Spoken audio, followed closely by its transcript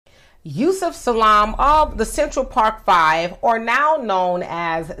Yusef Salaam of the Central Park Five, or now known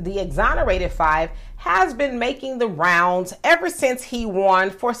as the Exonerated Five, has been making the rounds ever since he won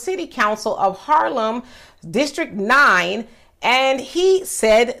for City Council of Harlem, District 9, and he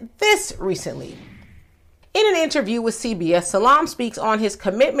said this recently. In an interview with CBS, Salaam speaks on his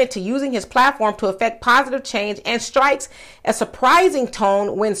commitment to using his platform to effect positive change and strikes a surprising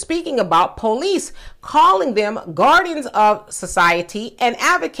tone when speaking about police, calling them guardians of society and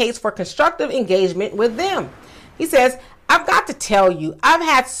advocates for constructive engagement with them. He says, "I've got to tell you, I've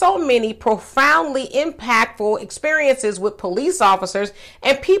had so many profoundly impactful experiences with police officers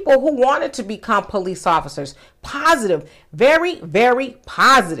and people who wanted to become police officers. Positive, very, very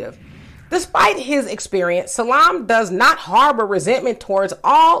positive." Despite his experience, Salaam does not harbor resentment towards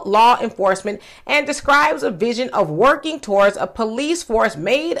all law enforcement and describes a vision of working towards a police force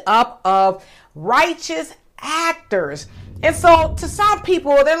made up of righteous actors. And so to some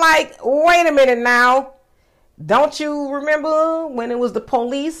people, they're like, wait a minute now. Don't you remember when it was the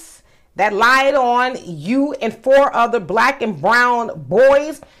police that lied on you and 4 other black and brown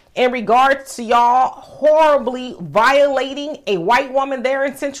boys in regards to y'all horribly violating a white woman there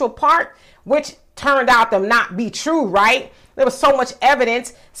in Central Park, which turned out to not be true, right? There was so much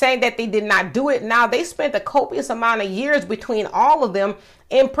evidence saying that they did not do it. Now, they spent a copious amount of years between all of them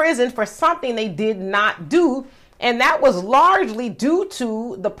in prison for something they did not do. And that was largely due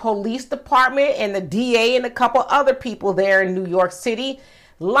to the police department and the DA and a couple other people there in New York City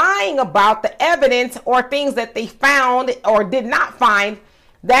lying about the evidence or things that they found or did not find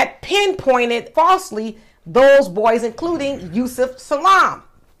that pinpointed falsely those boys, including Yusef Salaam.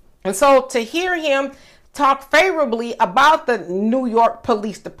 And so to hear him talk favorably about the New York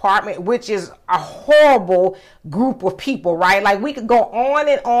Police Department, which is a horrible group of people, right? Like, we could go on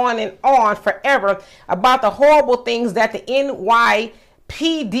and on and on forever about the horrible things that the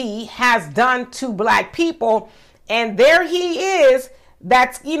NYPD has done to black people. And there he is,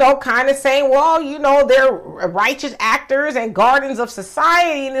 that's, kind of saying, well, they're righteous actors and guardians of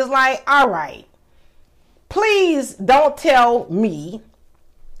society. And it's like, all right, please don't tell me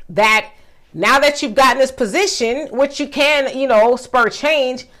that now that you've gotten this position, which you can, spur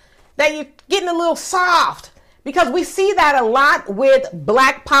change, that you're getting a little soft. Because we see that a lot with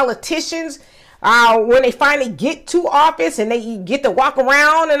black politicians when they finally get to office and they get to walk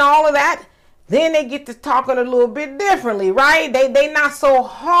around and all of that. Then they get to talking a little bit differently, right? They not so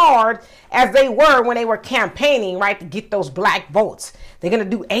hard as they were when they were campaigning, right, to get those black votes. They're going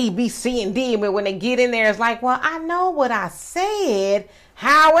to do A, B, C, and D. But when they get in there, it's like, well, I know what I said.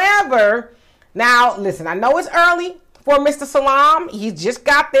 However, now, listen, I know it's early for Mr. Salaam. He just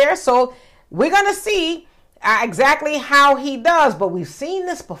got there. So we're going to see exactly how he does. But we've seen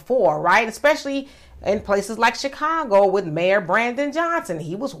this before, right? Especially in places like Chicago with Mayor Brandon Johnson.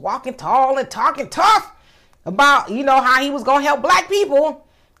 He was walking tall and talking tough about, how he was going to help black people.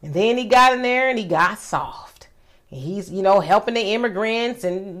 And then he got in there and he got soft. And he's, helping the immigrants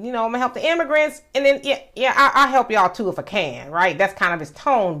and, I'm going to help the immigrants. And then, I'll help y'all too if I can, right? That's kind of his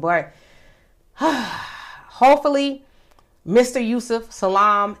tone. But hopefully Mr. Yusef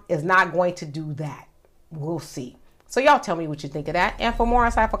Salaam is not going to do that. We'll see. So y'all tell me what you think of that. And for more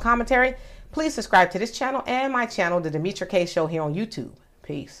insightful commentary, please subscribe to this channel and my channel, The Demetra K Show, here on YouTube.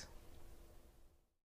 Peace.